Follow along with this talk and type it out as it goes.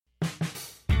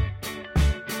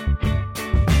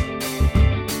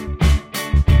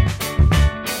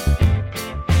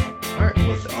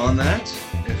that,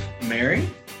 if Mary,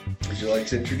 would you like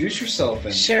to introduce yourself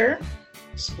and Sure.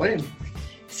 explain?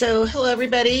 So, hello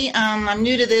everybody. I'm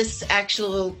new to this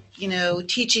actual,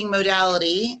 teaching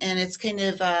modality, and it's kind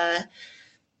of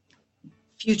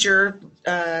future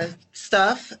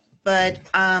stuff. But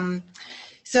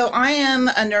so I am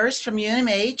a nurse from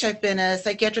UNMH. I've been a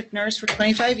psychiatric nurse for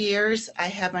 25 years. I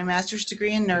have my master's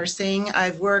degree in nursing.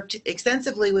 I've worked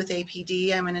extensively with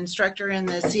APD. I'm an instructor in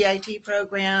the CIT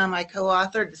program. I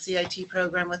co-authored the CIT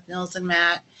program with Nils and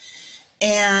Matt.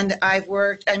 And I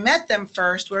met them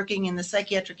first working in the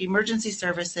psychiatric emergency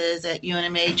services at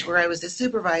UNMH, where I was a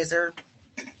supervisor.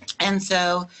 And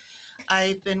so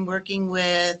I've been working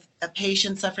with a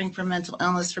patient suffering from mental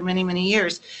illness for many, many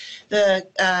years.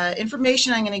 The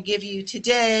information I'm going to give you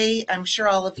today, I'm sure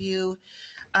all of you,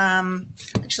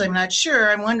 actually I'm not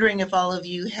sure, I'm wondering if all of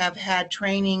you have had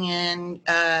training in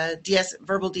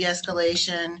verbal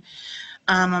de-escalation.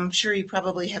 I'm sure you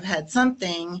probably have had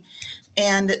something.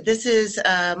 And this is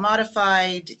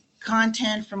modified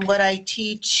content from what I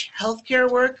teach healthcare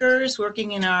workers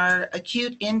working in our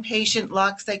acute inpatient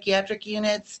locked psychiatric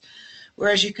units,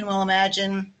 where, as you can well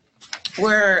imagine,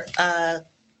 we're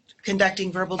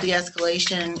conducting verbal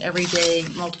de-escalation every day,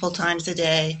 multiple times a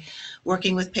day,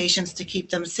 working with patients to keep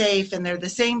them safe. And they're the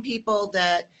same people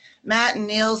that Matt and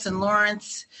Nils and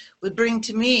Lawrence would bring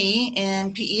to me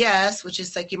in PES, which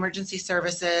is Psych Emergency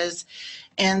Services.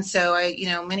 And so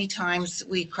many times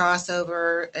we cross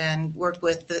over and work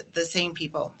with the same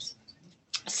people.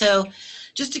 So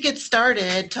just to get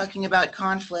started talking about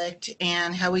conflict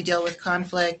and how we deal with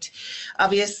conflict,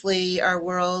 obviously our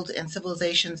world and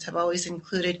civilizations have always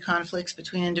included conflicts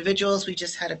between individuals. We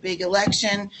just had a big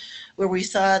election where we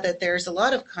saw that there's a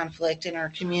lot of conflict in our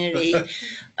community.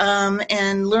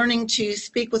 And learning to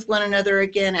speak with one another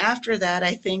again after that,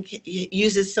 I think,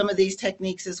 uses some of these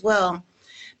techniques as well.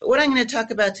 But what I'm going to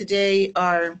talk about today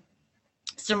are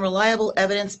some reliable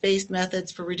evidence-based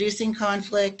methods for reducing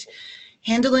conflict,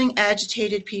 handling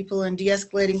agitated people, and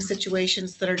de-escalating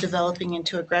situations that are developing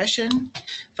into aggression,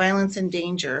 violence, and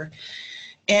danger.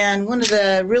 And one of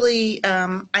the really,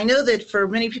 I know that for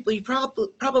many people, you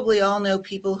probably all know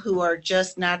people who are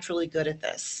just naturally good at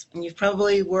this. And you've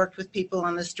probably worked with people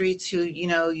on the streets who,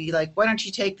 you like, why don't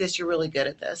you take this? You're really good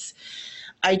at this.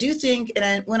 I do think,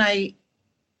 and when I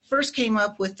first came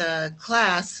up with a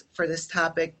class for this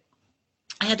topic,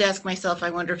 I had to ask myself, I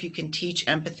wonder if you can teach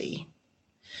empathy.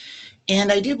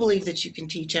 And I do believe that you can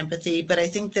teach empathy, but I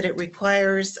think that it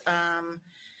requires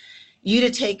you to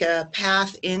take a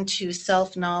path into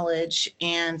self-knowledge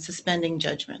and suspending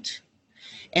judgment.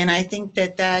 And I think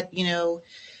that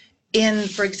in,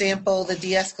 for example, the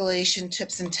de-escalation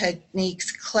tips and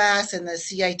techniques class and the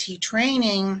CIT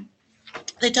training,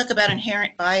 they talk about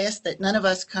inherent bias, that none of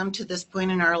us come to this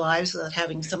point in our lives without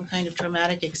having some kind of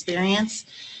traumatic experience.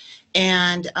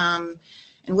 And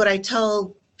what I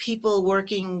tell people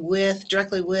working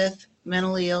directly with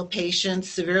mentally ill patients,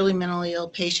 severely mentally ill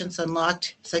patients on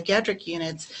locked psychiatric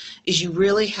units, is you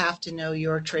really have to know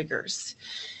your triggers.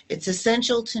 It's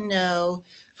essential to know,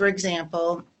 for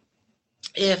example,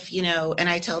 if, and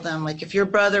I tell them, like, if your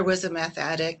brother was a meth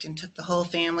addict and took the whole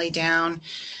family down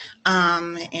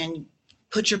and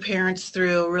put your parents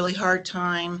through a really hard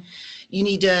time, you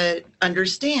need to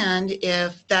understand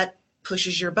if that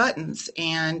pushes your buttons.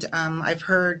 And I've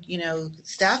heard,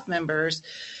 staff members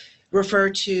refer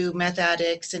to meth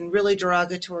addicts in really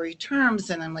derogatory terms.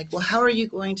 And I'm like, well, how are you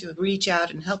going to reach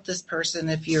out and help this person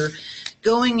if you're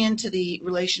going into the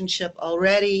relationship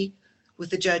already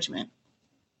with a judgment?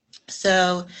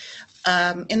 So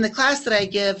in the class that I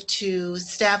give to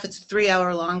staff, it's a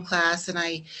 3-hour-long class, and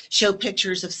I show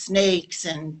pictures of snakes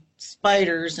and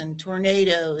spiders and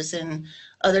tornadoes and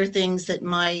other things that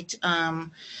might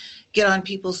get on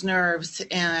people's nerves.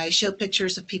 And I show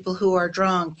pictures of people who are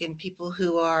drunk and people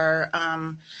who are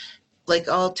like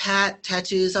all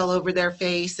tattoos all over their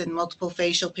face and multiple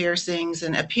facial piercings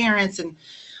and appearance and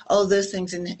all of those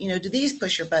things. And, do these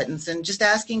push your buttons? And just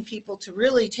asking people to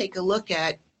really take a look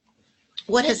at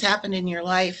what has happened in your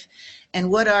life and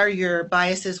what are your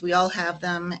biases. We all have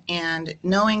them. And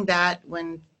knowing that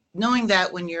when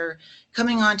you're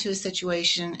coming onto a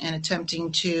situation and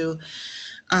attempting to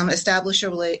establish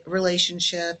a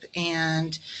relationship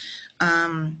and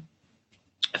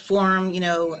form,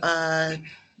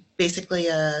 basically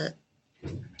a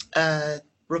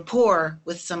rapport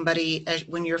with somebody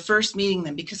when you're first meeting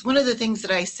them. Because one of the things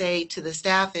that I say to the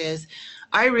staff is,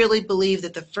 I really believe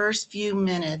that the first few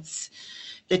minutes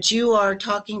that you are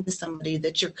talking to somebody,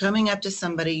 that you're coming up to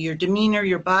somebody, your demeanor,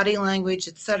 your body language,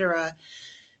 etc.,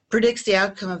 predicts the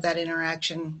outcome of that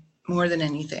interaction more than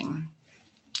anything.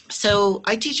 So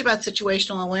I teach about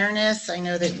situational awareness. I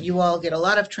know that you all get a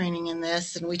lot of training in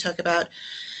this, and we talk about,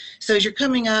 so as you're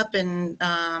coming up and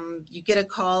you get a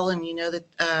call and you know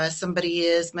that somebody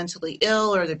is mentally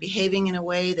ill or they're behaving in a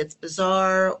way that's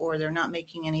bizarre or they're not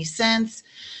making any sense.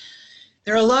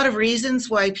 There are a lot of reasons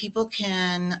why people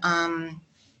can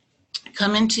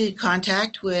come into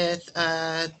contact with,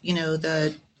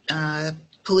 the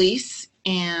police.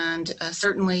 And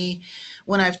certainly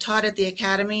when I've taught at the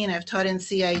academy and I've taught in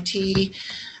CIT,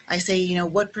 I say,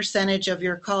 what percentage of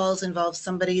your calls involve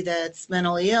somebody that's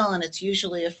mentally ill? And it's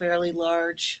usually a fairly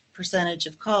large percentage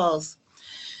of calls.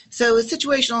 So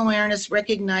situational awareness,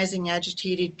 recognizing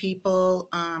agitated people,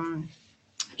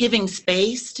 giving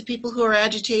space to people who are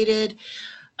agitated,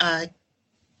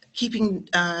 keeping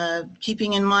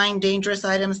in mind dangerous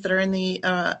items that are in the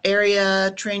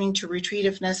area, training to retreat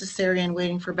if necessary and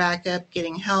waiting for backup,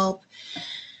 getting help.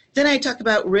 Then I talk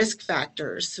about risk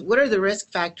factors. What are the risk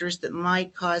factors that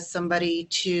might cause somebody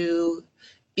to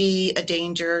be a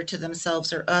danger to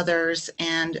themselves or others,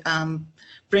 and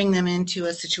bring them into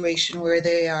a situation where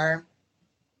they are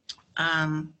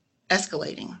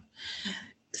escalating?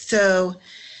 So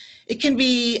it can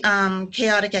be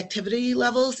chaotic activity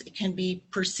levels. It can be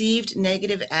perceived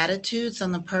negative attitudes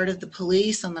on the part of the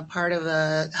police, on the part of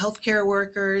healthcare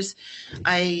workers.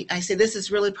 I say this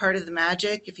is really part of the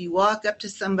magic. If you walk up to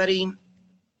somebody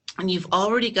and you've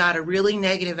already got a really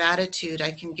negative attitude,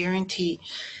 I can guarantee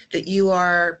that you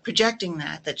are projecting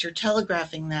that you're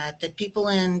telegraphing that people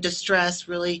in distress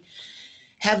really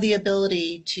have the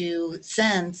ability to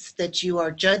sense that you are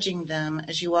judging them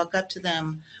as you walk up to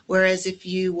them. Whereas if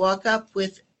you walk up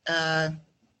with a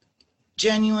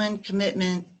genuine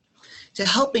commitment to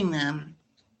helping them,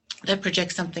 that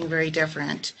projects something very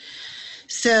different.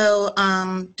 So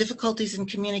difficulties in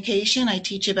communication. I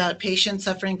teach about patients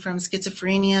suffering from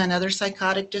schizophrenia and other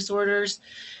psychotic disorders.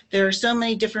 There are so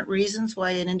many different reasons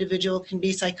why an individual can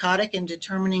be psychotic, and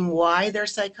determining why they're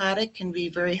psychotic can be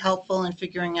very helpful in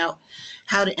figuring out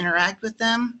how to interact with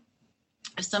them.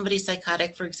 If somebody's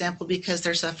psychotic, for example, because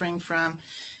they're suffering from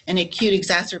an acute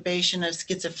exacerbation of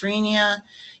schizophrenia,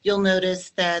 you'll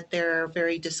notice that they're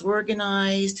very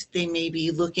disorganized. They may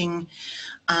be looking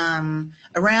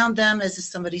around them as if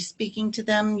somebody's speaking to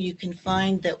them. You can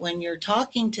find that when you're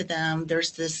talking to them,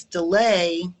 there's this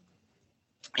delay.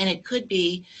 And it could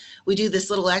be, we do this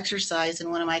little exercise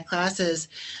in one of my classes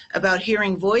about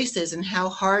hearing voices and how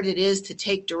hard it is to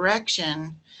take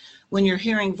direction when you're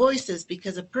hearing voices,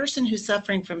 because a person who's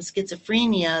suffering from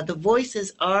schizophrenia, the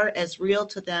voices are as real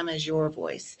to them as your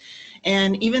voice.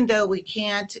 And even though we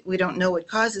don't know what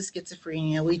causes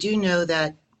schizophrenia, we do know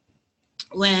that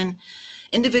when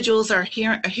individuals are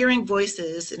hearing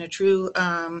voices in a true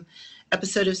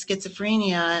episode of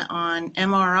schizophrenia on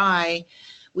MRI,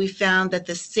 we found that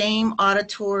the same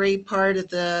auditory part of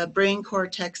the brain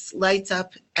cortex lights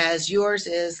up as yours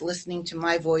is listening to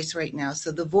my voice right now.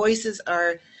 So the voices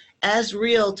are as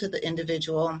real to the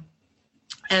individual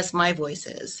as my voice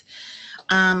is.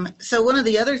 So one of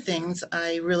the other things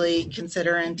I really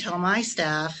consider and tell my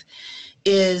staff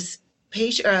is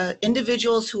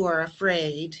individuals who are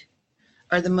afraid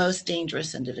are the most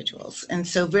dangerous individuals. And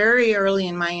so very early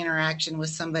in my interaction with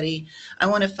somebody, I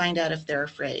want to find out if they're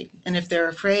afraid. And if they're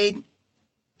afraid,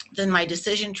 then my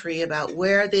decision tree about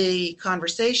where the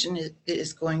conversation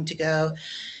is going to go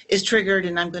is triggered,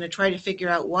 and I'm going to try to figure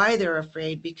out why they're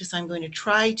afraid, because I'm going to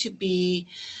try to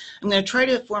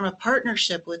form a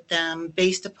partnership with them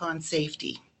based upon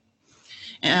safety.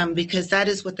 Because that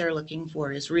is what they're looking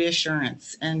for, is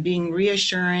reassurance, and being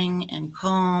reassuring and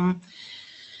calm,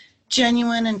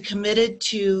 genuine and committed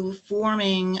to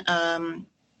forming, for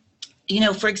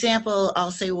example,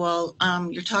 I'll say, well,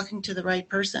 you're talking to the right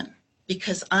person,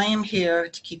 because I am here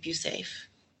to keep you safe.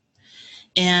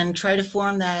 And try to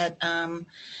form that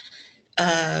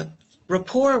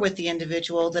rapport with the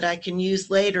individual that I can use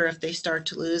later if they start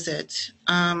to lose it.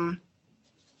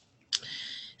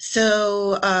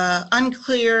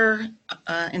 Unclear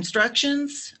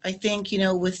instructions, I think,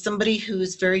 with somebody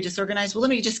who's very disorganized. Well, let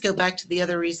me just go back to the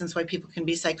other reasons why people can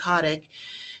be psychotic.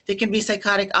 They can be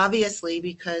psychotic, obviously,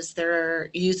 because they're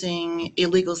using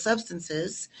illegal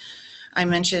substances. I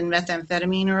mentioned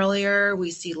methamphetamine earlier.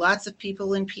 We see lots of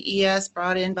people in PES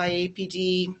brought in by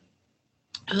APD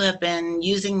who have been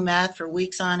using meth for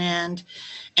weeks on end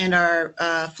and are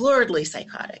floridly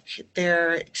psychotic.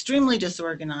 They're extremely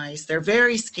disorganized. They're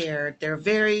very scared. They're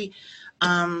very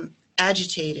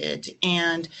agitated.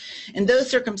 And in those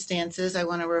circumstances, I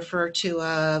want to refer to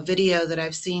a video that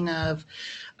I've seen of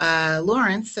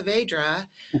Lawrence Saavedra,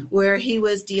 where he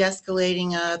was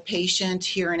de-escalating a patient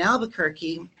here in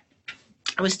Albuquerque.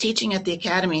 I was teaching at the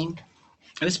academy,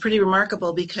 It was pretty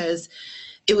remarkable because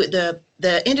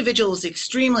the individual was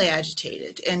extremely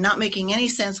agitated and not making any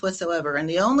sense whatsoever. And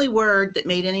the only word that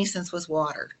made any sense was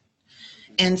water.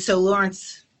 And so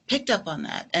Lawrence picked up on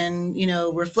that and,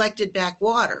 reflected back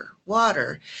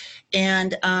water.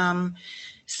 And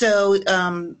so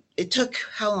it took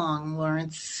how long,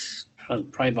 Lawrence?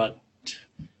 Probably about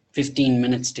 15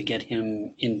 minutes to get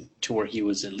him into where he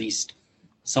was at least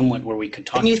somewhat where we could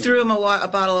talk and you to threw him a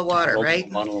bottle of water, right? A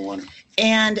bottle of water.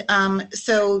 And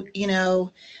so,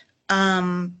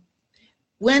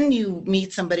 when you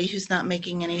meet somebody who's not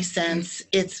making any sense,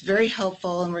 it's very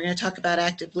helpful, and we're going to talk about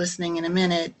active listening in a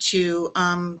minute, to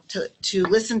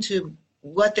listen to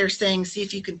what they're saying, see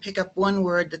if you can pick up one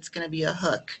word that's going to be a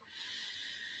hook.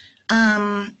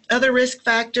 Other risk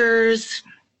factors,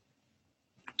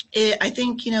 I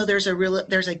think, there's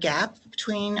a gap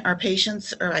between our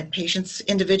patients,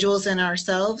 individuals, and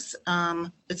ourselves.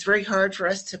 It's very hard for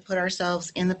us to put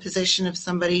ourselves in the position of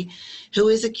somebody who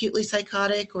is acutely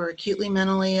psychotic or acutely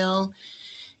mentally ill.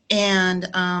 And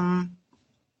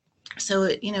so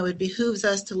it behooves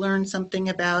us to learn something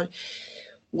about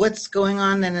what's going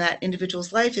on in that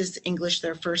individual's life. Is English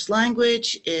their first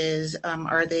language?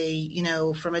 Are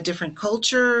they, from a different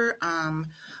culture?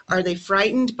 Are they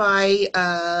frightened by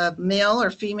a male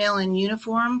or female in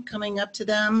uniform coming up to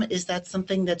them? Is that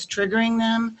something that's triggering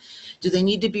them? Do they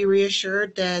need to be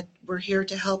reassured that we're here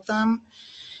to help them?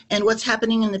 And what's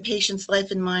happening in the patient's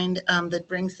life and mind that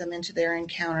brings them into their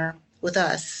encounter with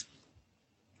us?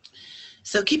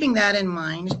 So keeping that in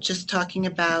mind, just talking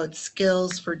about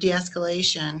skills for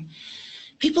de-escalation,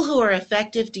 people who are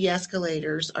effective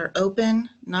de-escalators are open,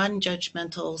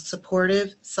 non-judgmental,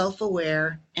 supportive,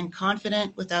 self-aware, and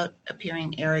confident without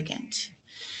appearing arrogant.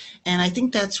 And I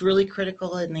think that's really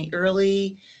critical in the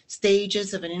early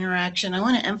stages of an interaction. I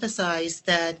want to emphasize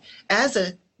that as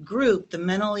a group, the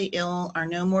mentally ill are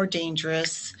no more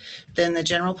dangerous than the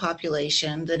general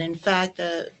population, that in fact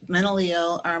the mentally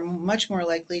ill are much more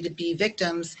likely to be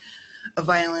victims of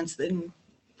violence than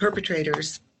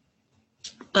perpetrators.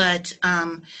 But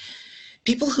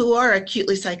people who are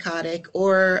acutely psychotic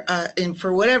or and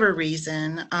for whatever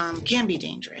reason can be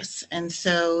dangerous. And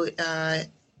so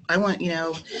I want,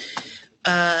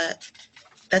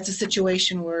 that's a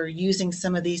situation where using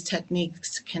some of these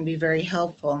techniques can be very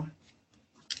helpful.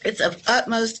 It's of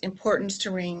utmost importance to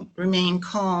remain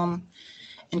calm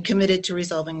and committed to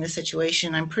resolving the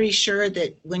situation. I'm pretty sure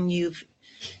that when you've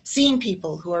seen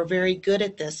people who are very good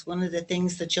at this, one of the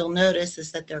things that you'll notice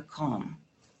is that they're calm.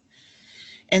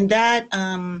 And that,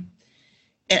 and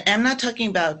I'm not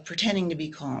talking about pretending to be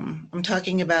calm. I'm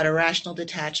talking about a rational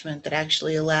detachment that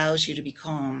actually allows you to be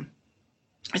calm.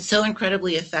 It's so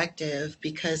incredibly effective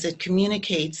because it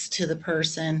communicates to the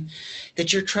person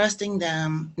that you're trusting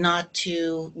them not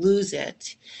to lose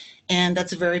it. And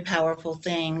that's a very powerful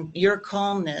thing. Your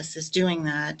calmness is doing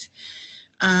that.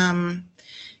 And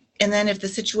then if the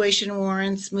situation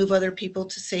warrants, move other people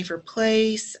to safer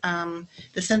place.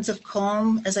 The sense of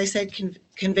calm, as I said,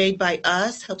 conveyed by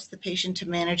us, helps the patient to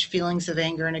manage feelings of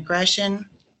anger and aggression.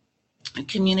 It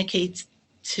communicates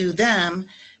to them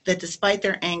that despite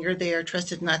their anger, they are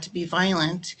trusted not to be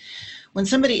violent. When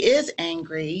somebody is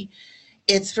angry,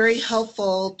 it's very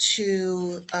helpful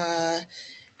to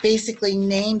basically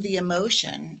name the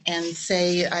emotion and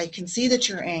say, I can see that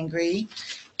you're angry,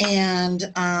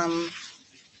 and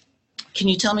can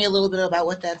you tell me a little bit about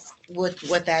what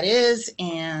that is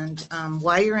and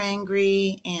why you're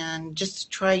angry, and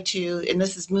just try to, and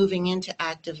this is moving into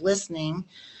active listening,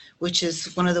 which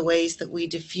is one of the ways that we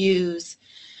diffuse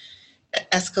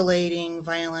escalating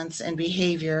violence and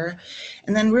behavior.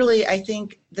 And then really, I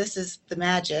think this is the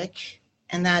magic,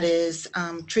 and that is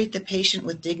treat the patient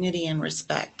with dignity and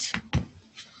respect.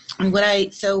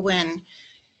 And so when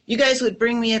you guys would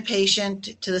bring me a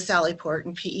patient to the Sally Port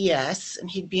in PES, and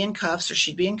he'd be in cuffs or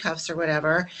she'd be in cuffs or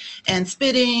whatever, and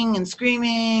spitting and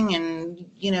screaming and,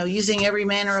 using every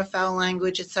manner of foul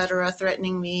language, etc.,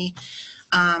 threatening me,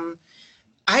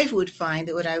 I would find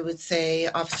that what I would say,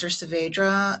 Officer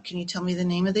Saavedra, can you tell me the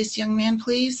name of this young man,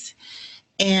 please?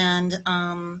 And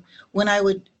when I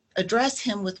would address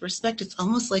him with respect, it's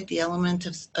almost like the element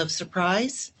of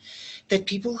surprise, that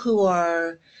people who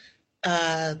are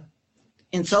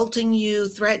insulting you,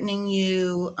 threatening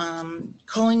you,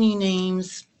 calling you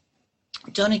names,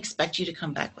 don't expect you to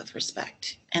come back with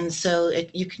respect. And so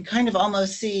you can kind of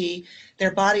almost see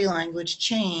their body language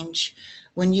change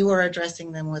when you are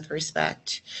addressing them with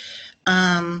respect.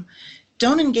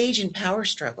 Don't engage in power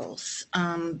struggles.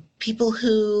 People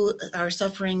who are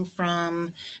suffering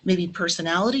from maybe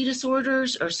personality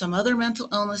disorders or some other mental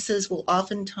illnesses will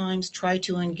oftentimes try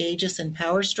to engage us in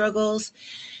power struggles.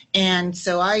 And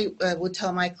so I would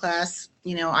tell my class,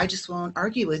 I just won't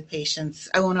argue with patients.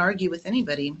 I won't argue with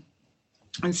anybody.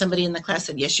 And somebody in the class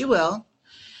said, yes, you will.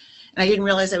 And I didn't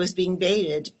realize I was being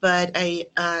baited, but I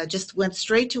just went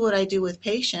straight to what I do with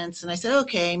patients. And I said,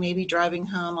 okay, maybe driving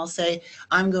home, I'll say,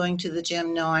 I'm going to the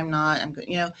gym. No, I'm not.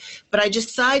 But I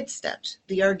just sidestepped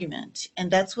the argument.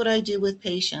 And that's what I do with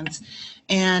patients.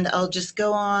 And I'll just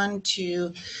go on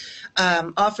to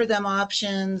offer them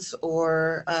options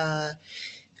or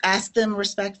ask them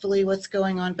respectfully what's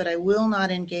going on, but I will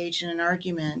not engage in an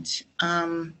argument.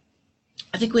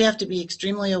 I think we have to be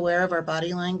extremely aware of our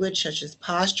body language, such as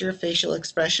posture, facial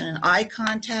expression, and eye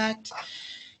contact.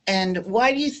 And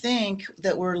why do you think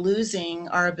that we're losing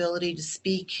our ability to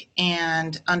speak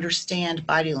and understand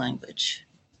body language?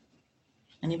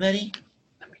 Anybody?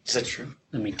 Is that true?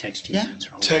 Let me text you Yeah. the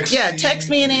answer. Text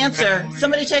me an answer.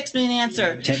 Somebody text me an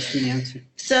answer. Text me the answer.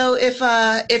 So if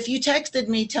you texted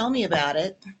me, tell me about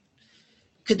it.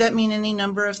 Could that mean any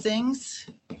number of things?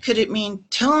 Could it mean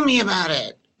tell me about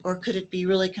it? Or could it be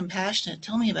really compassionate?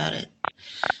 Tell me about it.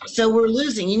 So we're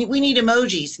losing. We need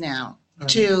emojis now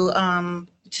to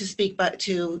speak, but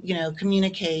to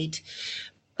communicate.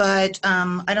 But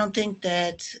I don't think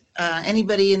that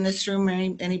anybody in this room or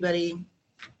anybody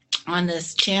on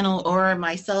this channel or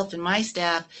myself and my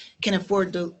staff can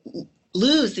afford to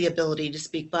lose the ability to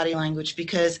speak body language,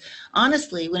 because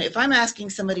honestly, if I'm asking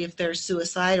somebody if they're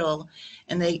suicidal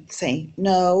and they say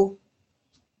no,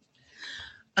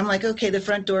 I'm like, okay, the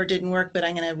front door didn't work, but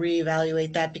I'm going to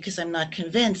reevaluate that because I'm not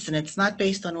convinced. And it's not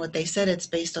based on what they said, it's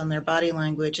based on their body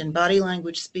language. And body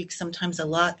language speaks sometimes a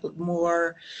lot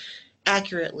more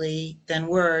accurately than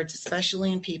words,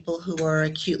 especially in people who are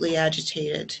acutely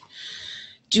agitated.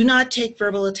 Do not take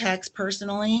verbal attacks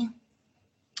personally.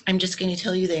 I'm just going to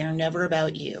tell you they are never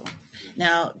about you.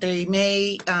 Now, they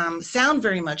may sound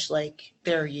very much like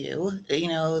they're you.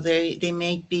 They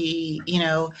may be,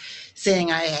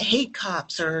 saying, I hate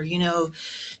cops, or,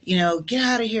 get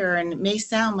out of here. And it may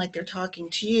sound like they're talking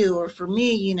to you. Or for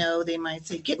me, they might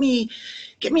say, get me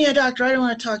a doctor. I don't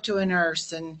want to talk to a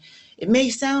nurse. And it may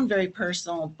sound very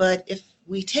personal, but if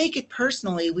we take it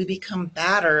personally, we become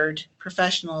battered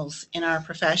professionals in our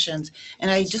professions. And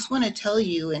I just want to tell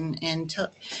you and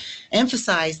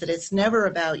emphasize that it's never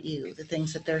about you, the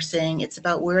things that they're saying. It's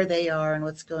about where they are and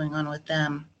what's going on with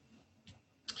them.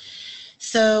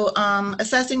 So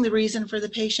assessing the reason for the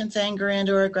patient's anger and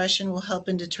or aggression will help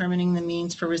in determining the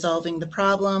means for resolving the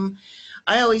problem.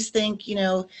 I always think,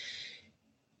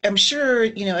 I'm sure,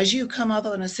 as you come up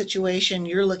on a situation,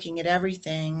 you're looking at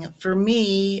everything. For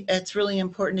me, it's really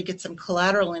important to get some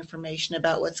collateral information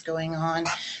about what's going on,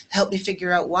 help me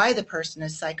figure out why the person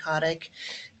is psychotic,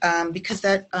 because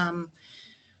that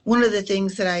one of the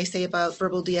things that I say about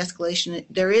verbal de-escalation,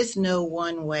 there is no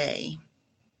one way.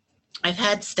 I've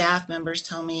had staff members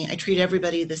tell me, I treat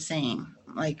everybody the same.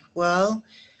 Like, well,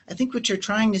 I think what you're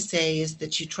trying to say is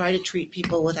that you try to treat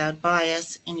people without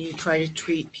bias and you try to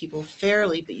treat people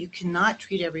fairly, but you cannot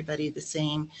treat everybody the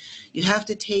same. You have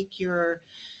to take your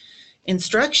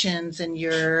instructions and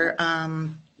your,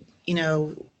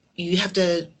 you have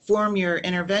to form your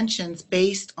interventions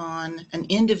based on an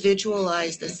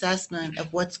individualized assessment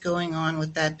of what's going on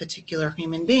with that particular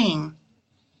human being.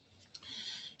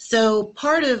 So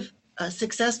part of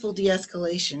successful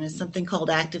de-escalation is something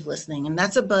called active listening, and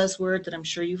that's a buzzword that I'm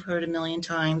sure you've heard a million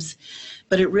times,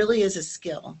 but it really is a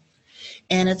skill.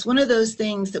 And it's one of those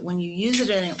things that when you use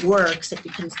it and it works, it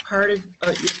becomes part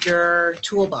of your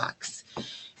toolbox,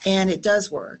 and it does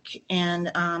work.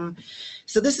 And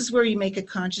so this is where you make a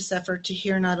conscious effort to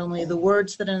hear not only the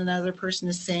words that another person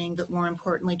is saying, but more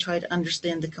importantly, try to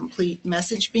understand the complete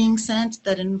message being sent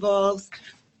that involves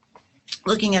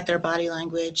looking at their body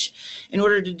language. In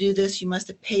order to do this, you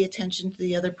must pay attention to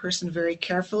the other person very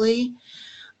carefully.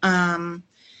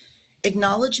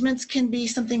 Acknowledgments can be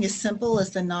something as simple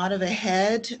as the nod of a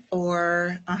head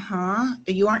or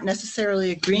You aren't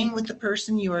necessarily agreeing with the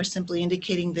person. You are simply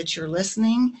indicating that you're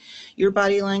listening. Your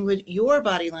body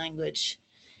language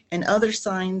and other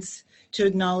signs to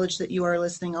acknowledge that you are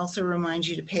listening also remind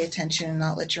you to pay attention and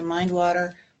not let your mind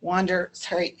wander.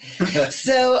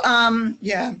 So,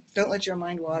 don't let your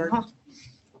mind wander.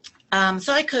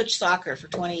 So I coached soccer for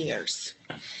 20 years,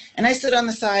 and I stood on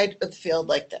the side of the field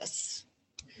like this.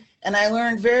 And I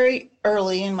learned very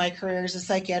early in my career as a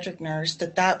psychiatric nurse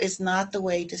that that is not the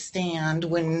way to stand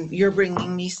when you're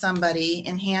bringing me somebody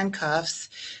in handcuffs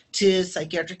to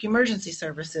psychiatric emergency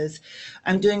services.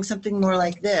 I'm doing something more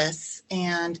like this,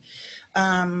 and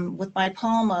with my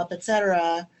palm up,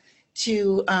 etc.,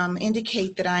 to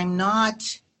indicate that I'm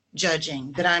not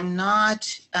judging, that I'm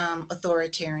not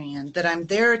authoritarian, that I'm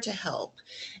there to help.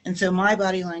 And so my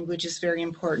body language is very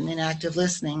important in active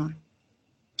listening.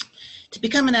 To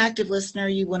become an active listener,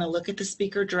 you want to look at the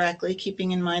speaker directly,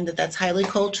 keeping in mind that that's highly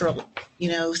cultural.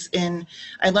 And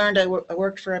I learned I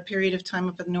worked for a period of time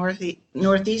up in the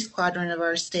northeast quadrant of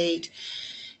our state,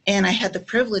 and I had the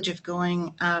privilege of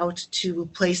going out to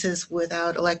places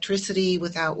without electricity,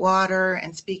 without water,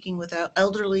 and speaking with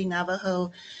elderly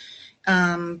Navajo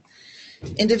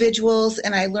individuals,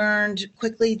 and I learned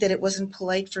quickly that it wasn't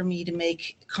polite for me to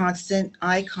make constant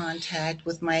eye contact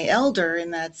with my elder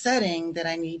in that setting, that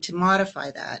I need to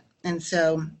modify that. And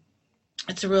so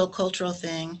it's a real cultural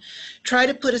thing. Try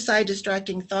to put aside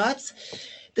distracting thoughts.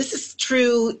 This is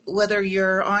true whether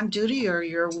you're on duty or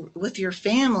you're with your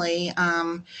family.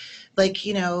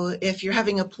 If you're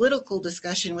having a political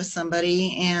discussion with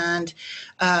somebody and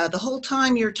the whole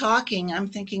time you're talking, I'm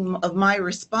thinking of my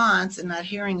response and not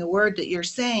hearing a word that you're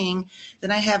saying,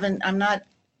 then I'm not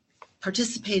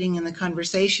participating in the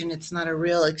conversation. It's not a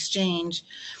real exchange.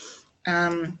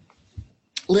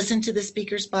 Listen to the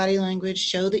speaker's body language,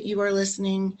 show that you are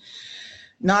listening.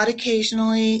 Nod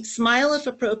occasionally, smile if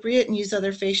appropriate, and use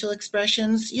other facial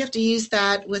expressions. You have to use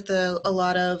that with a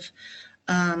lot of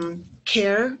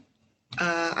care.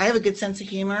 I have a good sense of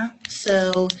humor,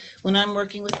 so when I'm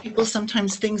working with people,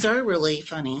 sometimes things are really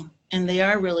funny and they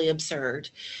are really absurd.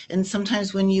 And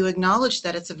sometimes when you acknowledge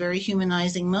that, it's a very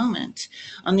humanizing moment.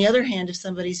 On the other hand, if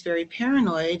somebody's very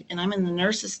paranoid and I'm in the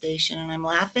nurse's station and I'm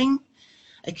laughing,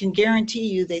 I can guarantee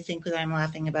you they think that I'm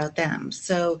laughing about them.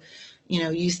 So,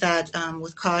 use that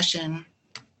with caution.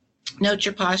 Note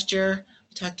your posture.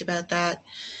 We talked about that.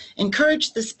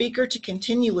 Encourage the speaker to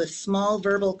continue with small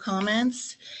verbal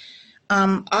comments.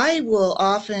 I will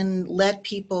often let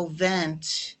people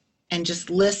vent and just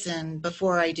listen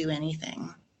before I do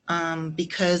anything,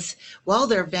 because while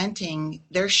they're venting,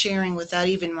 they're sharing without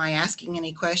even my asking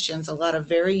any questions a lot of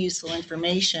very useful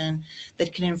information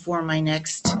that can inform my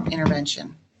next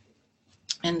intervention.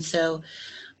 And so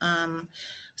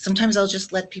sometimes I'll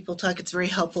just let people talk. It's very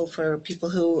helpful for people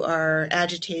who are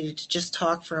agitated to just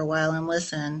talk for a while and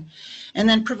listen, and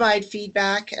then provide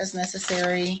feedback as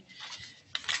necessary.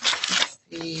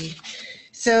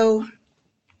 So,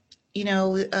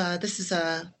 this is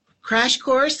a crash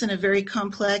course in a very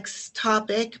complex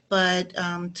topic, but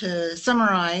to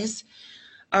summarize,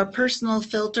 our personal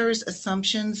filters,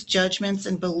 assumptions, judgments,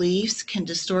 and beliefs can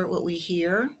distort what we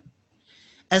hear.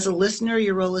 As a listener,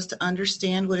 your role is to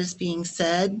understand what is being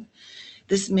said.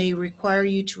 This may require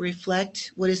you to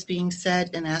reflect what is being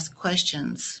said and ask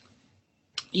questions,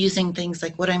 using things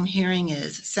like what I'm hearing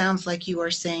sounds like you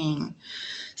are saying.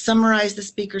 Summarize the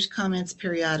speaker's comments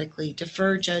periodically.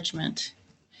 Defer judgment.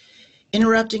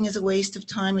 Interrupting is a waste of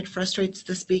time. It frustrates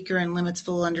the speaker and limits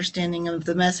full understanding of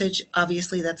the message.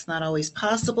 Obviously, that's not always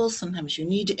possible. Sometimes you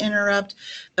need to interrupt,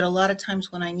 but a lot of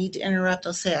times when I need to interrupt,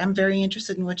 I'll say, I'm very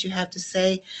interested in what you have to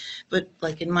say, but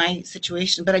like in my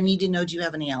situation, but I need to know, do you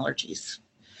have any allergies?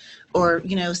 Or,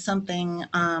 something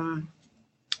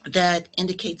that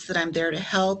indicates that I'm there to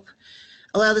help.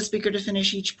 Allow the speaker to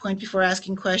finish each point before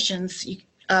asking questions.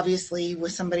 Obviously,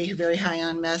 with somebody who's very high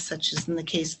on meth, such as in the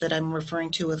case that I'm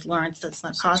referring to with Lawrence, that's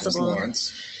not possible.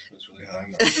 Lawrence was really high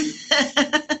on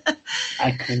meth.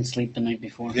 I couldn't sleep the night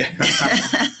before. Yeah.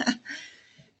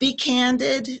 Be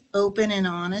candid, open, and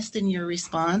honest in your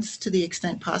response to the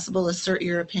extent possible. Assert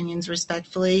your opinions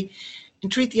respectfully,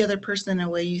 and treat the other person in a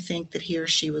way you think that he or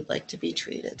she would like to be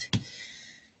treated.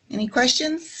 Any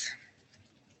questions?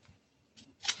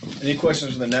 Any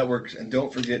questions from the network? And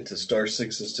don't forget to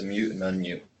 *6 to mute and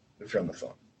unmute if you're on the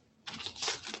phone.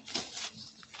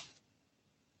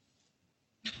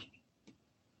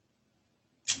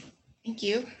 Thank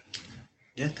you.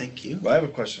 Yeah, thank you. Well, I have a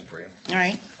question for you. All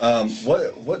right.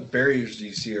 What barriers do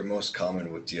you see are most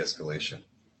common with de-escalation?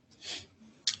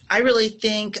 I really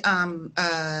think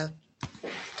there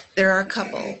are a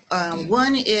couple.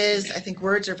 One is, I think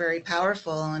words are very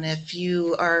powerful, and if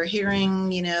you are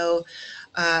hearing,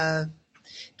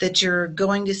 that you're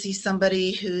going to see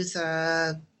somebody who's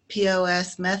a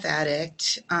POS meth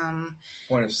addict.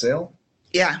 Point of sale?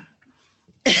 Yeah.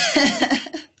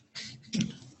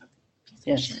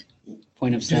 Yes.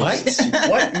 Point of sale.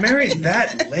 What? Mary,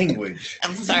 that language.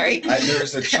 I'm sorry.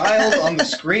 There's a child on the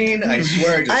screen. I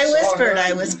swear I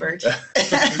whispered.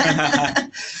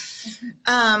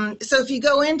 So if you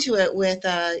go into it with,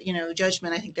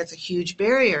 judgment, I think that's a huge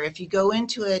barrier. If you go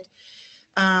into it,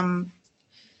 I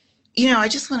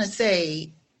just want to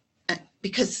say,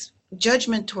 because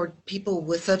judgment toward people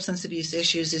with substance abuse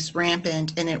issues is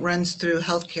rampant, and it runs through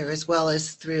healthcare as well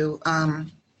as through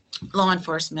law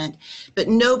enforcement, but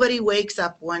nobody wakes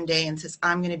up one day and says,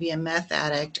 I'm going to be a meth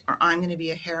addict or I'm going to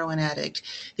be a heroin addict.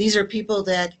 These are people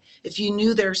that if you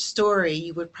knew their story,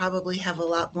 you would probably have a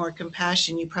lot more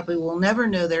compassion. You probably will never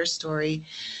know their story,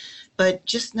 but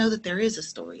just know that there is a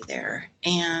story there,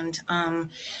 and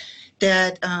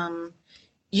that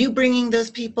you bringing those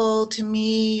people to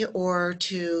me or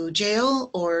to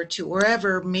jail or to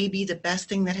wherever may be the best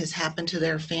thing that has happened to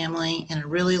their family in a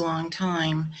really long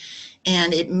time.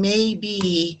 And it may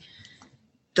be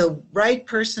the right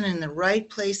person in the right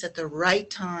place at the right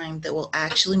time that will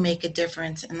actually make a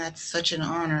difference, and that's such an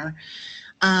honor.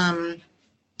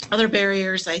 Other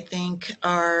barriers, I think,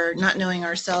 are not knowing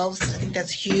ourselves. I think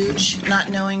that's huge. Not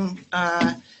knowing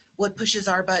what pushes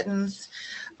our buttons,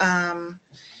 and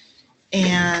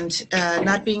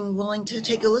not being willing to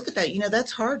take a look at that. You know,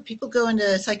 that's hard. People go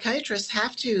into psychiatrists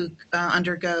have to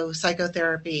undergo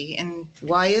psychotherapy, and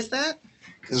why is that?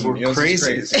 Because we're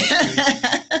crazy.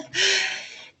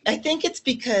 I think it's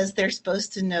because they're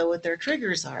supposed to know what their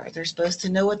triggers are. They're supposed to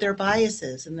know what their bias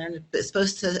is, and they're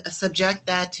supposed to subject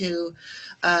that to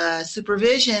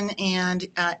supervision and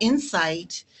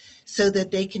insight so that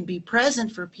they can be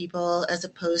present for people as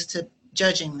opposed to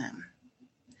judging them.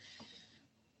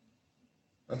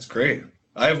 That's great.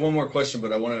 I have one more question,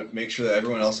 but I want to make sure that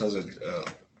everyone else has a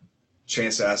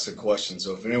chance to ask a question.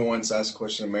 So if anyone wants to ask a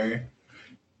question to Mary,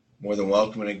 more than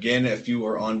welcome. And again, if you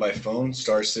are on by phone,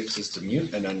 *6 is to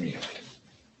mute and unmute.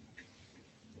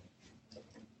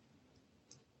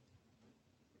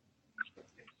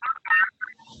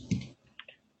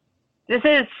 This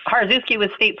is Harzuski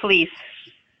with State Police.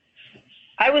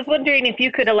 I was wondering if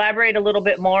you could elaborate a little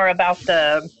bit more about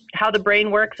how the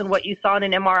brain works and what you saw in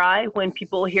an MRI when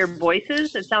people hear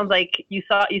voices. It sounds like you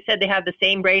said they have the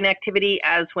same brain activity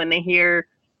as when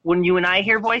you and I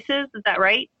hear voices. Is that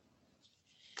right?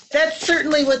 That's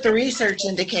certainly what the research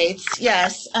indicates.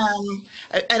 Yes,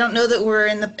 I don't know that we're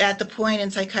at the point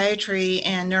in psychiatry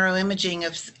and neuroimaging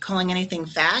of calling anything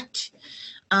fact,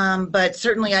 but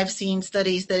certainly I've seen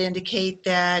studies that indicate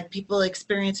that people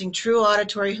experiencing true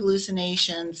auditory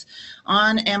hallucinations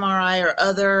on MRI or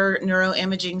other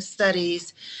neuroimaging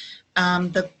studies,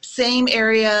 the same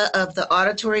area of the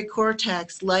auditory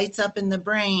cortex lights up in the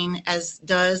brain as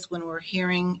does when we're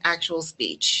hearing actual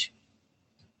speech.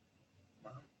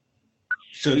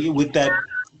 So with that,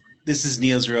 this is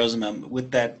Niels Rosenbaum. With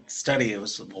that study, it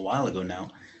was a while ago now,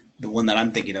 the one that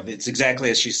I'm thinking of, it's exactly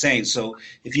as she's saying. So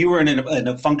if you were in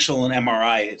a functional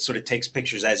MRI, it sort of takes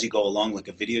pictures as you go along, like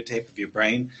a videotape of your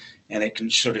brain, and it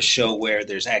can sort of show where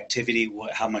there's activity,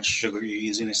 how much sugar you're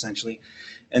using, essentially.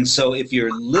 And so if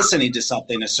you're listening to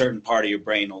something, a certain part of your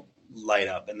brain will light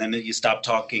up, and then you stop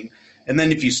talking. And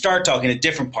then if you start talking, a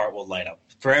different part will light up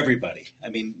for everybody. I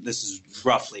mean, this is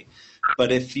roughly.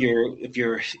 But if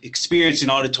you're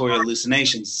experiencing auditory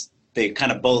hallucinations, they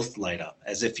kind of both light up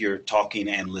as if you're talking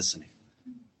and listening.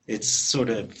 It's sort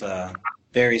of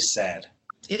very sad.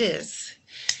 It is.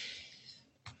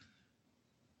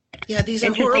 Yeah, these are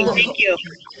Interesting. horrible. Thank you.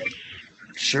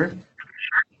 Sure.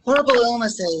 Horrible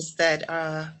illnesses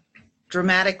that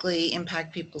dramatically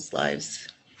impact people's lives.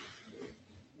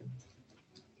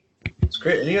 That's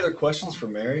great. Any other questions for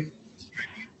Mary?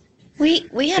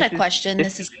 We had a question.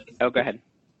 This is Oh, go ahead.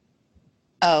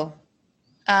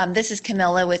 This is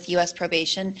Camilla with U.S.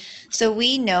 Probation. So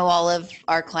we know all of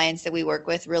our clients that we work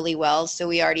with really well. So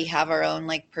we already have our own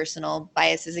personal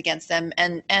biases against them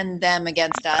and them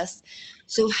against us.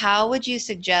 So how would you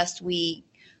suggest we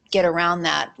get around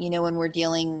that? You know, when we're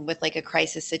dealing with a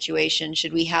crisis situation,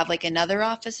 should we have another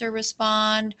officer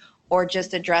respond or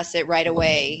just address it right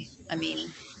away? I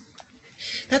mean,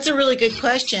 That's a really good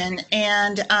question.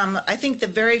 And I think the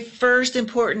very first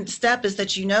important step is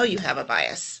that you know you have a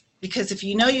bias. Because if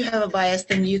you know you have a bias,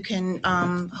 then you can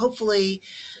hopefully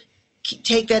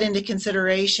take that into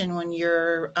consideration when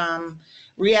you're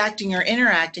reacting or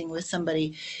interacting with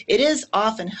somebody. It is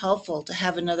often helpful to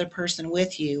have another person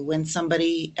with you when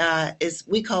somebody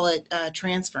we call it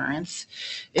transference.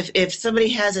 If somebody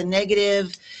has a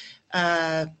negative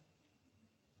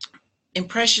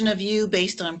impression of you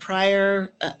based on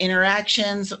prior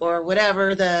interactions or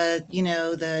whatever,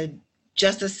 the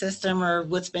justice system or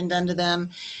what's been done to them,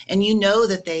 and you know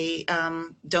that they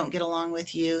don't get along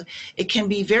with you, it can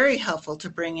be very helpful to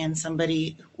bring in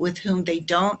somebody with whom they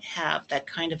don't have that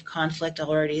kind of conflict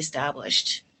already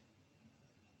established.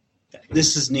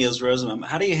 This is Niels Rosenbaum.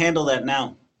 How do you handle that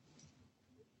now?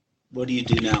 What do you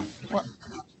do now?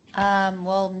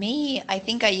 well, me, I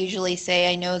think I usually say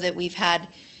I know that we've had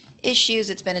issues,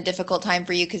 it's been a difficult time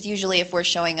for you, because usually if we're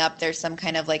showing up, there's some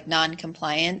kind of like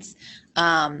non-compliance.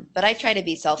 But I try to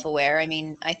be self-aware. I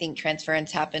mean, I think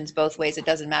transference happens both ways. It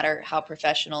doesn't matter how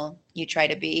professional you try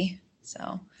to be. So,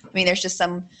 I mean, there's just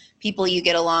some people you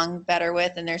get along better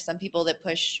with, and there's some people that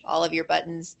push all of your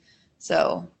buttons.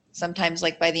 So sometimes,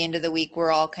 like, by the end of the week,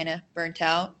 we're all kind of burnt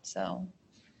out. So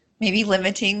maybe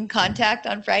limiting contact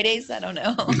on Fridays. I don't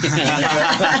know.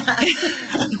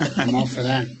 I'm all for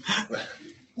that.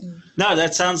 No,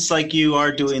 that sounds like you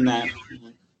are doing that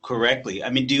correctly. I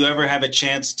mean, do you ever have a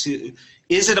chance to,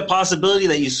 is it a possibility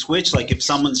that you switch? Like if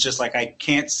someone's just like, I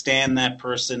can't stand that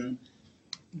person,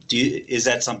 is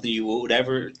that something you would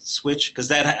ever switch? Because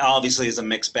that obviously is a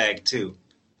mixed bag too.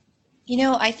 You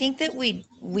know, I think that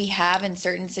we have in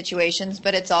certain situations,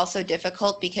 but it's also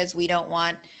difficult because we don't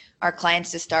want our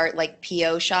clients to start like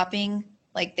PO shopping.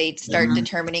 Like they'd start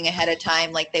determining ahead of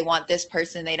time, like they want this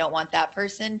person, they don't want that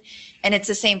person. And it's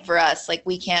the same for us. Like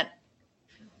we can't,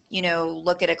 you know,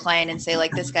 look at a client and say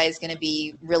like, this guy is going to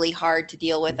be really hard to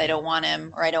deal with. I don't want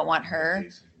him, or I don't want her.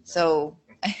 So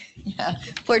yeah,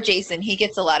 poor Jason, he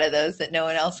gets a lot of those that no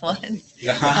one else wants.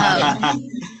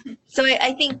 So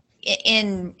I think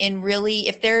in really,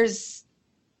 if there's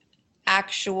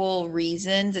actual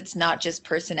reasons, it's not just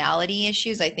personality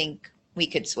issues, I think we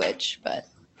could switch, but.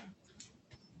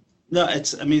 No,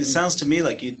 I mean, it sounds to me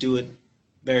like you do it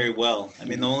very well. I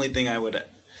mean, the only thing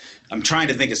I'm trying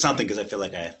to think of something because I feel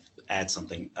like I have to add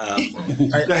something. Go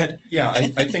ahead.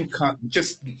 I think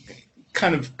just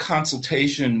kind of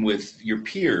consultation with your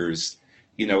peers,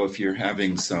 you know, if you're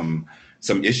having some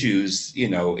issues, you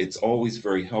know, it's always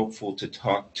very helpful to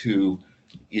talk to,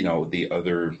 you know, the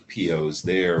other POs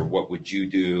there. What would you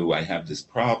do? I have this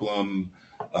problem.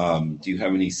 Do you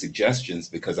have any suggestions?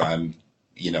 Because I'm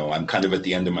kind of at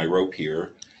the end of my rope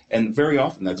here. And very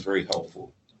often that's very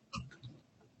helpful.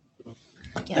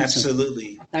 Yeah.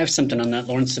 Absolutely. I have something on that,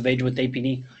 Lawrence Savage with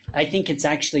APD. I think it's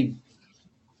actually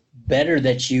better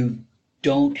that you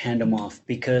don't hand them off,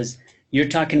 because you're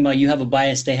talking about you have a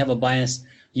bias, they have a bias.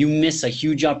 You miss a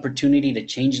huge opportunity to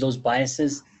change those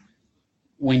biases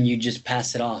when you just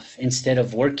pass it off instead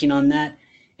of working on that.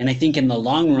 And I think in the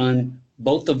long run,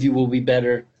 both of you will be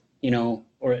better, you know,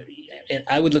 or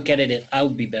I would look at it, I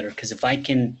would be better, because if I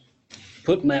can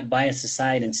put my bias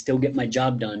aside and still get my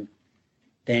job done,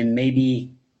 then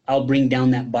maybe I'll bring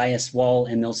down that bias wall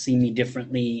and they'll see me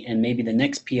differently, and maybe the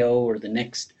next PO or the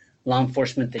next law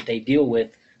enforcement that they deal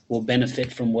with will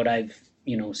benefit from what I've,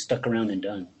 you know, stuck around and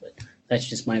done. But that's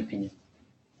just my opinion.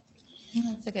 Yeah,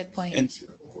 that's a good point.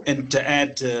 And to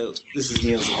add to, this is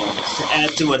Neil's one, to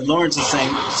add to what Lawrence is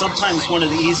saying, sometimes one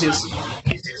of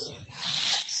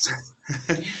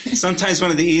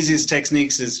the easiest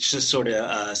techniques is just sort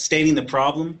of stating the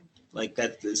problem like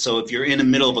that. So if you're in the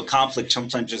middle of a conflict,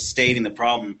 sometimes just stating the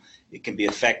problem, it can be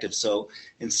effective. So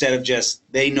instead of just,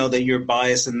 they know that you're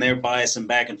biased and they're biased and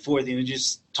back and forth, you know,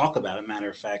 just talk about it matter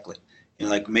of factly. You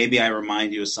know, like maybe I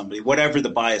remind you of somebody, whatever the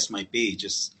bias might be, you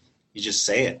just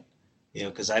say it, you know,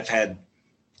 because I've had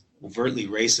overtly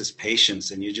racist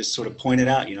patients and you just sort of point it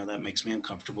out, you know, that makes me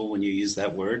uncomfortable when you use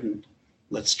that word, and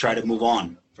let's try to move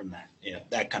on from that, you know,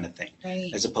 that kind of thing,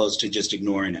 Right. as opposed to just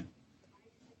ignoring it.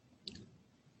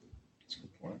 That's a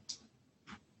good point.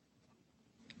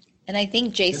 And I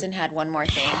think Jason had one more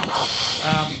thing.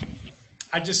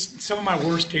 Some of my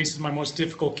worst cases, my most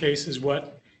difficult cases,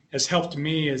 what has helped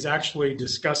me is actually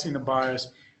discussing the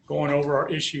bias, going over our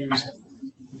issues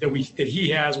that he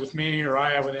has with me or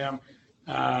I have with him.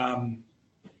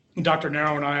 Dr.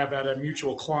 Narrow and I have had a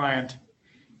mutual client,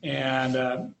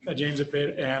 and James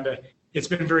Pitt, and it's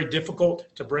been very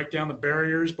difficult to break down the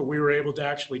barriers, but we were able to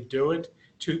actually do it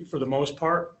for the most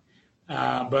part.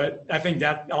 But I think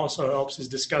that also helps, is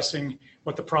discussing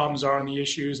what the problems are and the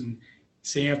issues and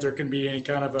seeing if there can be any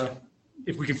kind of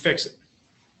if we can fix it.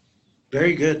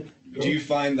 Very good. Do you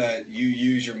find that you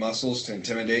use your muscles to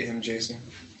intimidate him, Jason?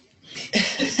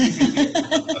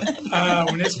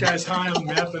 When this guy's high on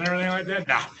meth and everything like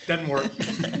that, doesn't work.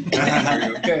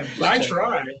 Okay. I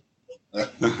try.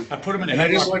 I put him in a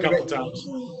headlock a couple times.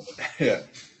 Yeah.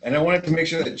 And I wanted to make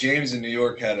sure that James in New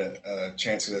York had a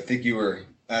chance, because I think you were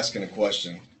asking a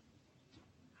question.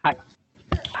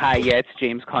 Hi, yeah, it's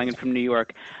James calling in from New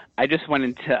York. I just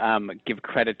wanted to give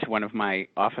credit to one of my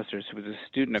officers who was a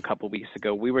student a couple weeks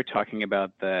ago. We were talking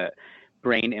about the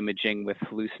brain imaging with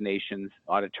hallucinations,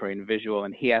 auditory and visual,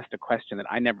 and he asked a question that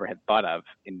I never had thought of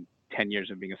in 10 years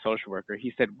of being a social worker.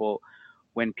 He said, well,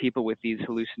 when people with these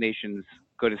hallucinations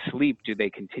go to sleep, do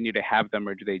they continue to have them,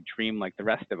 or do they dream like the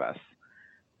rest of us?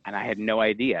 And I had no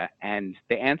idea. And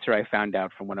the answer I found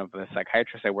out from one of the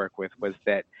psychiatrists I work with was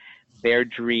that their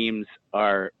dreams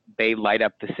are they light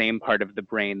up the same part of the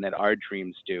brain that our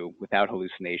dreams do without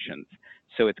hallucinations.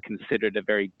 So it's considered a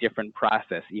very different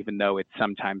process, even though it's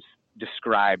sometimes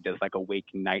described as like a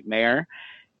waking nightmare.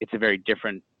 It's a very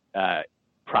different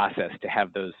process to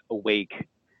have those awake,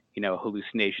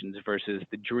 hallucinations versus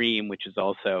the dream, which is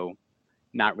also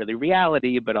not really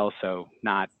reality, but also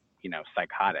not,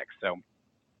 psychotic. So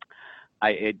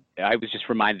I was just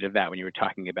reminded of that when you were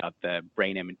talking about the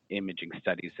brain imaging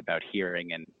studies about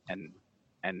hearing and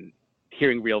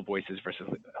hearing real voices versus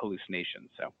hallucinations.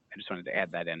 So I just wanted to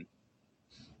add that in.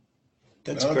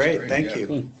 That's great. Thank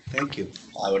you. Thank you.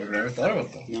 I would have never thought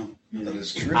about that. No, that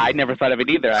is true. I never thought of it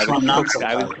either. I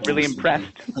was really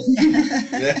impressed.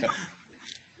 Yeah.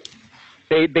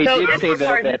 They did say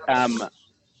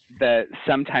that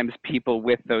sometimes people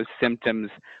with those symptoms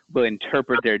will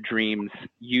interpret their dreams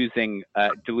using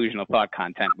delusional thought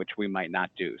content, which we might not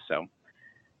do. So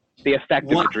the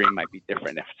effect of the dream might be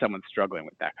different if someone's struggling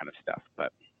with that kind of stuff,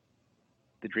 but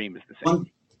the dream is the same.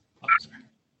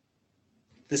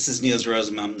 This is Niels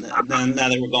Rosenbaum. Now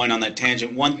that we're going on that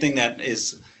tangent, one thing that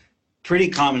is pretty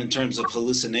common in terms of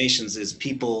hallucinations is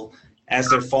people, as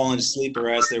they're falling asleep or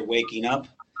as they're waking up,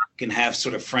 can have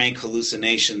sort of frank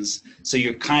hallucinations. So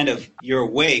you're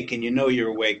awake and you're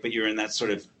awake, but you're in that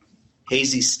sort of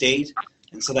hazy state.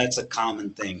 And so that's a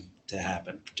common thing to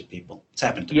happen to people. It's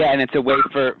happened to me. Yeah, and it's a way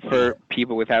for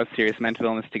people without serious mental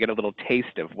illness to get a little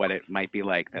taste of what it might be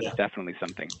like. That's definitely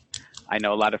something. I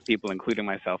know a lot of people, including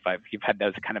myself, you've had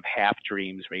those kind of half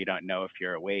dreams where you don't know if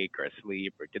you're awake or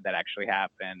asleep or did that actually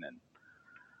happen, and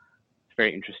it's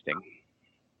very interesting.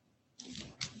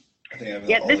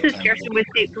 Yeah, this is Kirsten with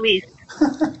State Police. I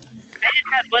just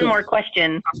had one more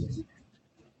question. Is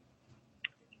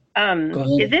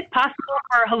it possible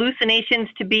for hallucinations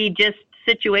to be just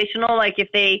situational? Like if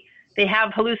they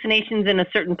have hallucinations in a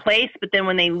certain place, but then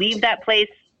when they leave that place,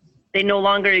 they no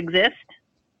longer exist?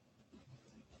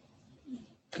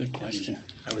 Good question.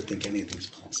 I would think anything's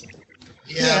possible.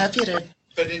 Yeah, Peter.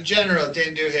 But in general,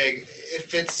 Dan Duhigg,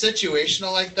 if it's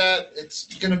situational like that, it's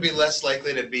going to be less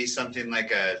likely to be something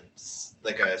like a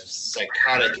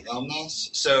psychotic illness.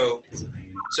 So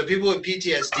people with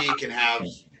PTSD can have,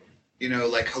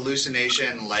 like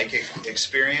hallucination-like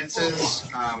experiences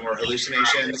or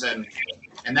hallucinations, and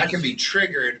that can be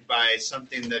triggered by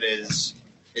something that is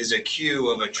a cue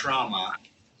of a trauma.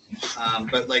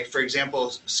 But like, for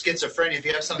example, schizophrenia, if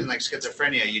you have something like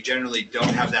schizophrenia, you generally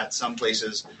don't have that some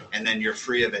places, and then you're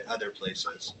free of it other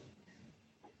places.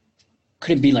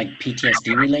 Could it be like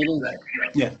PTSD related?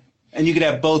 Yeah. And you could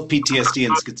have both PTSD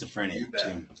and schizophrenia,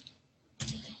 too.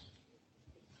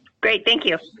 Great, thank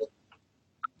you.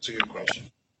 It's a good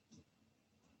question.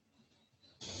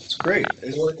 It's great.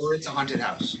 Or it's a haunted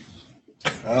house.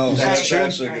 Oh, that's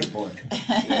actually a good point.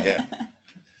 Yeah.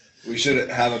 We should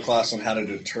have a class on how to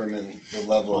determine the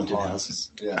level of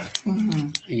hauntedness. Yeah.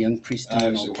 A young priest. I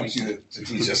actually want you to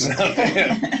teach us now.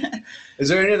 Is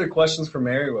there any other questions for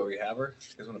Mary while we have her?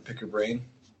 You guys want to pick her brain?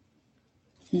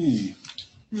 And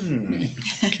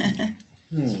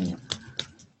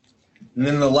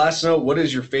then the last note, what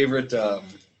is your favorite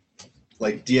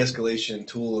de-escalation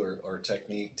tool or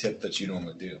technique, tip that you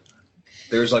normally do?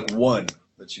 There's like one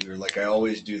that you're like, I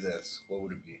always do this. What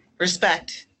would it be?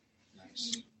 Respect.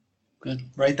 Nice. Good.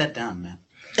 Write that down, man.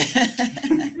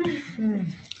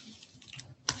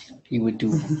 You would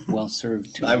do well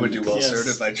served too. I would do well served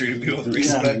if I treated people with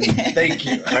respect. Thank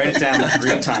you. Write it down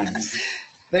 3 times.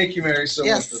 Thank you, Mary, so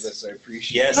much for this. I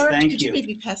appreciate it. Yes, thank Could you.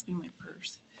 Maybe pass me my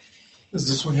purse. Is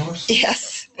this one yours?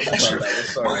 Yes.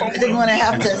 Sorry. I didn't want to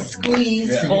have to squeeze.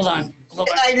 Yeah. Hold on.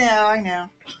 I know.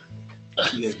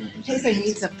 In case I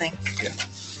need something.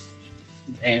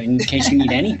 In case you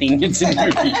need anything, it's in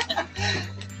there.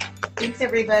 Thanks,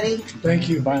 everybody. Thank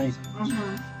you. Bye.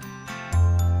 Mm-hmm.